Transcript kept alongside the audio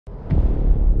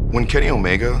When Kenny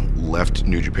Omega left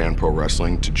New Japan Pro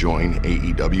Wrestling to join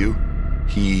AEW,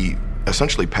 he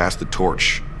essentially passed the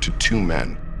torch to two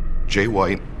men, Jay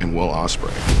White and Will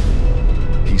Ospreay.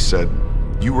 He said,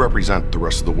 "You represent the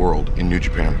rest of the world in New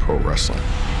Japan Pro Wrestling."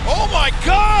 Oh my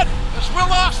God! It's Will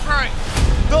Ospreay,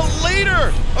 the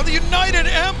leader of the United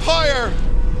Empire!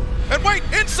 And wait,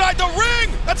 inside the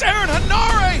ring, that's Aaron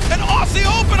Henare and Aussie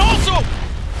Open also!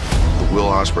 The Will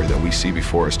Ospreay that we see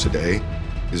before us today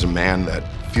is a man that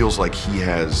feels like he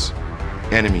has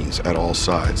enemies at all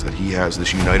sides, that he has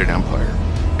this United Empire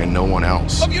and no one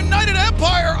else. Of United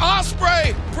Empire,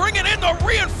 Ospreay, bringing in the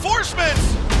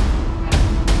reinforcements!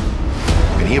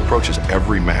 And he approaches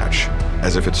every match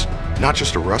as if it's not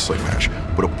just a wrestling match,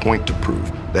 but a point to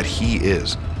prove that he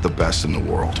is the best in the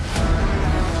world.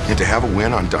 And to have a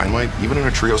win on Dynamite, even in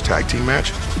a trios tag team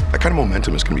match, that kind of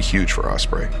momentum is going to be huge for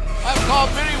Ospreay. I've called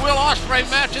many Will Ospreay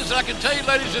matches, and I can tell you,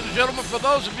 ladies and gentlemen, for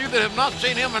those of you that have not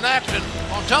seen him in action,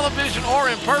 on television or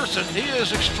in person, he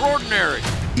is extraordinary.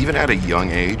 Even at a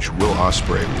young age, Will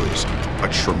Ospreay was a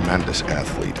tremendous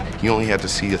athlete. He only had to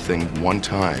see a thing one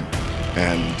time,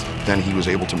 and then he was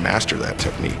able to master that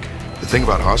technique. The thing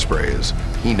about Ospreay is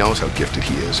he knows how gifted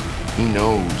he is. He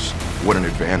knows what an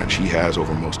advantage he has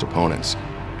over most opponents.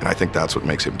 And I think that's what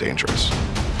makes him dangerous.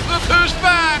 Look who's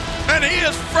back! And he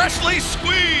is freshly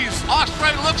squeezed!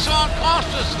 Ospreay looks on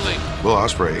cautiously. Will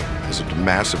Ospreay has a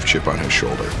massive chip on his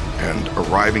shoulder. And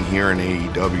arriving here in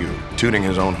AEW, tooting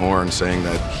his own horn, saying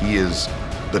that he is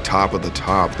the top of the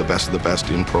top, the best of the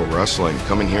best in pro wrestling,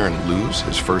 coming here and lose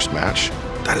his first match,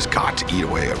 that has got to eat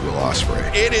away at Will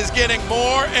Ospreay. It is getting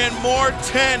more and more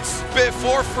tense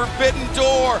before Forbidden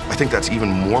Door. I think that's even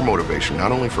more motivation,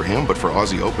 not only for him, but for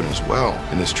Aussie Open as well.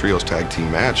 In this trios tag team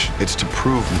match, it's to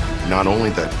prove not only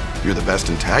that you're the best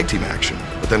in tag team action,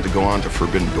 but then to go on to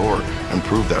Forbidden Door and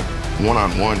prove that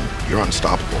one-on-one, you're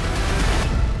unstoppable.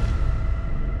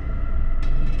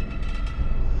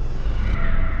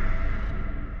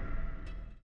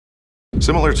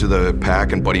 Similar to the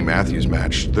Pac and Buddy Matthews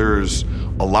match, there's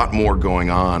a lot more going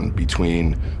on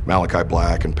between Malakai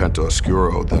Black and Penta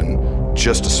Oscuro than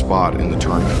just a spot in the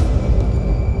tournament.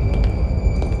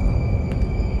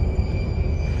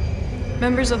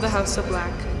 Members of the House of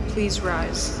Black, please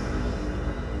rise.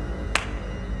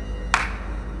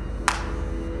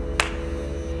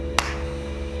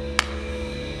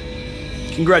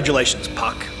 Congratulations,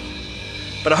 Puck.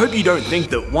 But I hope you don't think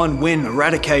that one win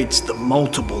eradicates the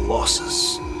multiple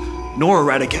losses, nor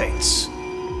eradicates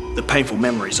the painful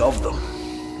memories of them.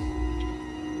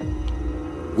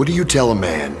 What do you tell a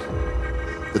man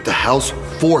that the house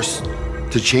forced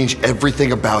to change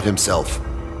everything about himself?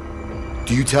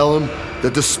 Do you tell him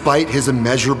that despite his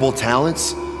immeasurable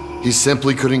talents, he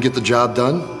simply couldn't get the job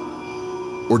done?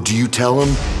 Or do you tell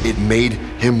him it made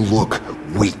him look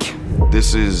weak?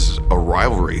 This is a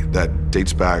rivalry that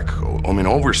dates back,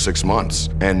 over 6 months.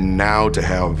 And now to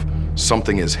have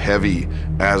something as heavy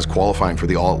as qualifying for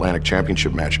the All-Atlantic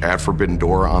Championship match at Forbidden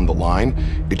Door on the line,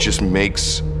 it just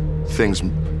makes things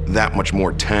that much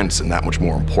more tense and that much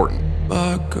more important.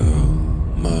 My girl,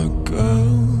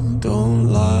 don't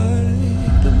lie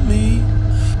to me.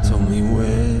 Tell me,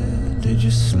 where did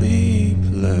you sleep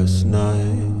last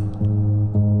night?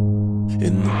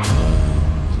 In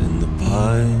the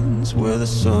pines where the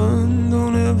sun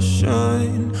don't ever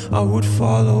shine, I would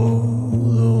follow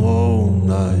the whole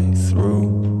night through.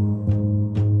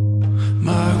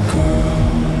 My girl,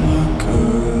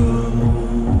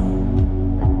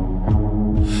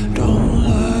 don't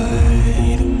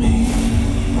lie to me.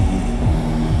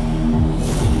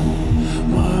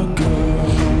 My girl,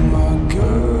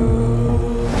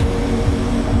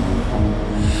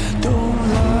 don't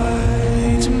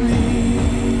lie to me.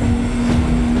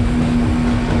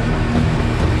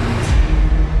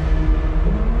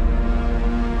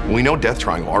 We know Death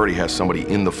Triangle already has somebody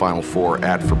in the Final Four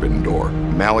at Forbidden Door.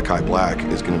 Malakai Black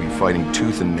is going to be fighting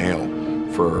tooth and nail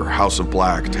for House of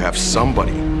Black to have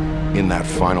somebody in that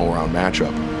final round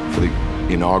matchup for the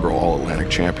inaugural All-Atlantic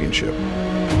Championship.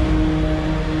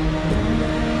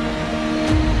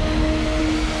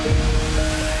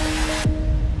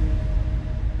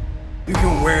 You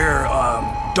can wear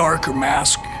a darker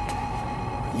mask.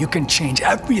 You can change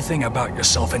everything about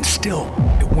yourself, and still,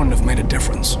 it wouldn't have made a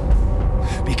difference.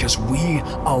 Because we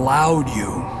allowed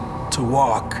you to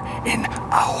walk in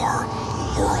our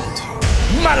world.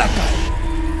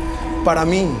 Malakai, para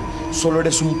mí, solo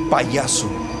eres un payaso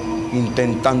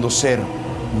intentando ser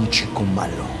un chico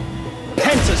malo.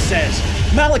 Penta says,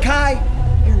 Malakai,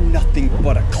 you're nothing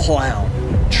but a clown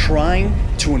trying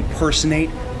to impersonate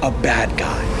a bad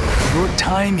guy. Your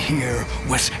time here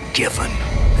was given.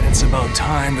 And It's about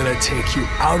time that I take you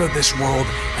out of this world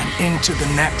and into the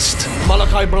next.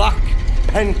 Malakai Black,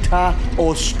 Penta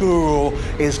Oscuro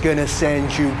is gonna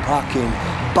send you packing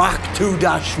back to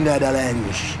Dash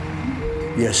Netherlands.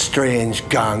 You strange,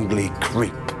 gangly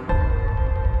creep.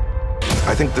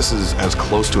 I think this is as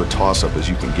close to a toss-up as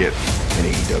you can get in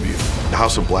AEW. The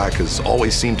House of Black has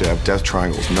always seemed to have Death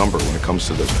Triangle's number when it comes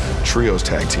to the trios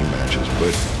tag team matches,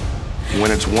 but when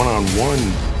it's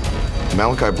one-on-one,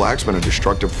 Malakai Black's been a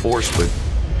destructive force, but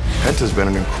Penta's been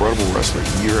an incredible wrestler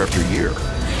year after year.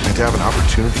 And to have an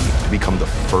opportunity to become the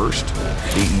first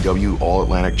AEW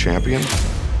All-Atlantic champion,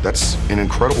 that's an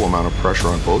incredible amount of pressure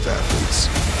on both athletes.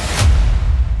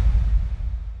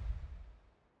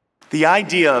 The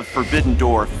idea of Forbidden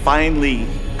Door finally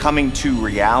coming to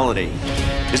reality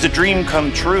is a dream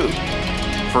come true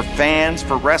for fans,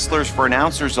 for wrestlers, for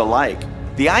announcers alike.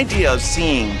 The idea of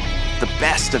seeing the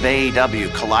best of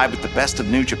AEW collide with the best of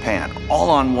New Japan all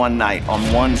on one night, on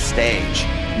one stage,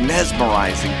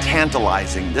 mesmerizing,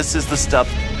 tantalizing. This is the stuff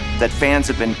that fans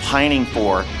have been pining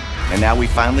for, and now we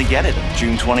finally get it on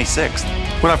June 26th.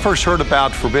 When I first heard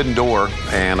about Forbidden Door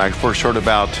and I first heard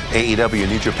about AEW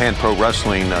New Japan Pro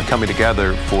Wrestling coming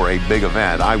together for a big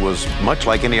event, I was much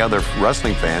like any other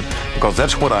wrestling fan, because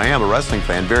that's what I am, a wrestling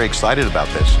fan, very excited about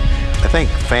this. I think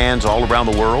fans all around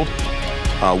the world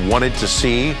wanted to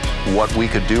see what we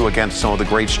could do against some of the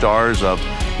great stars of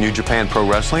New Japan Pro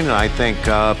Wrestling, and I think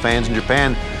fans in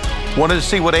Japan wanted to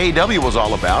see what AEW was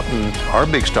all about and our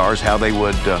big stars, how they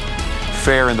would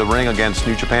fare in the ring against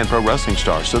New Japan Pro Wrestling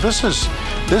stars. So this is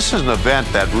an event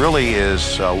that really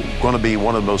is going to be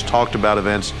one of the most talked about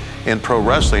events in pro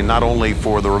wrestling, not only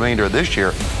for the remainder of this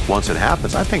year, once it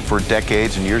happens, I think for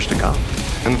decades and years to come.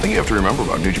 And the thing you have to remember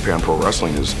about New Japan Pro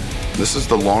Wrestling is this is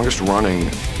the longest running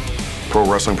pro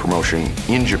wrestling promotion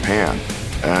in Japan.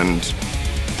 And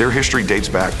their history dates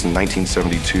back to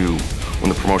 1972 when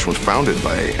the promotion was founded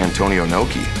by Antonio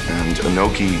Inoki. And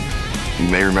Inoki, you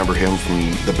may remember him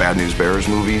from the Bad News Bears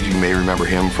movies. You may remember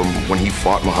him from when he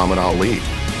fought Muhammad Ali.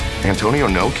 Antonio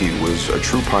Inoki was a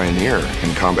true pioneer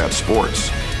in combat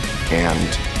sports. And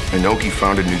Inoki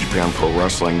founded New Japan Pro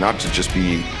Wrestling not to just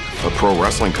be a pro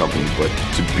wrestling company, but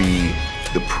to be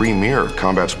the premier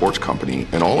combat sports company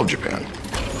in all of Japan.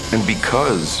 And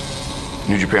because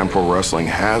New Japan Pro Wrestling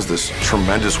has this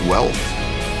tremendous wealth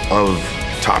of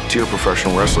top-tier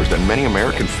professional wrestlers that many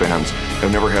American fans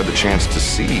have never had the chance to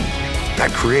see, that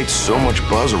creates so much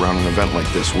buzz around an event like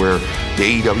this, where the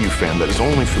AEW fan that is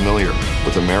only familiar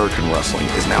with American wrestling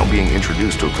is now being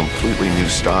introduced to a completely new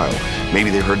style. Maybe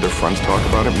they heard their friends talk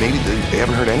about it, maybe they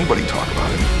haven't heard anybody talk about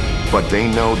it, but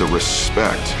they know the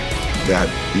respect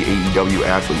that the AEW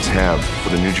athletes have for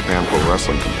the New Japan Pro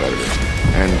Wrestling competitors.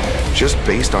 And just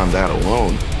based on that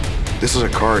alone, this is a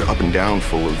card up and down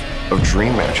full of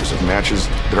dream matches, of matches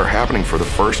that are happening for the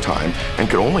first time and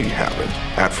could only happen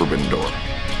at Forbidden Door.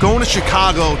 Going to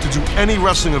Chicago to do any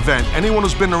wrestling event, anyone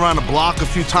who's been around the block a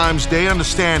few times, they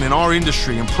understand in our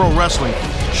industry, in pro wrestling,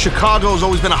 Chicago has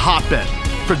always been a hotbed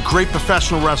for great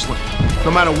professional wrestling.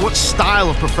 No matter what style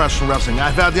of professional wrestling.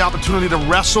 I've had the opportunity to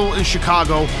wrestle in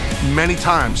Chicago many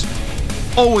times.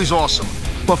 Always awesome.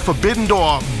 But Forbidden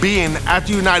Door, being at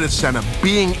the United Center,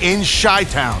 being in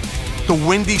Chi-Town, the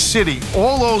Windy City,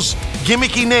 all those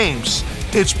gimmicky names,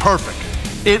 it's perfect.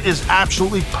 It is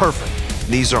absolutely perfect.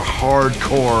 These are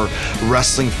hardcore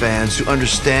wrestling fans who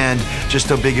understand just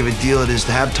how big of a deal it is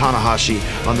to have Tanahashi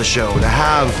on the show, to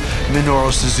have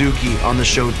Minoru Suzuki on the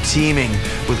show teaming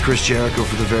with Chris Jericho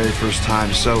for the very first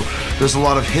time. So there's a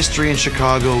lot of history in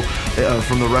Chicago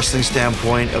from the wrestling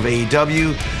standpoint of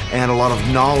AEW, and a lot of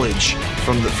knowledge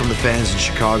from the fans in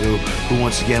Chicago, who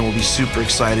once again will be super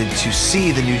excited to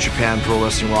see the New Japan Pro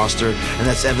Wrestling roster, and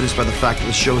that's evidenced by the fact that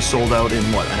the show sold out in,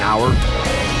 what, an hour?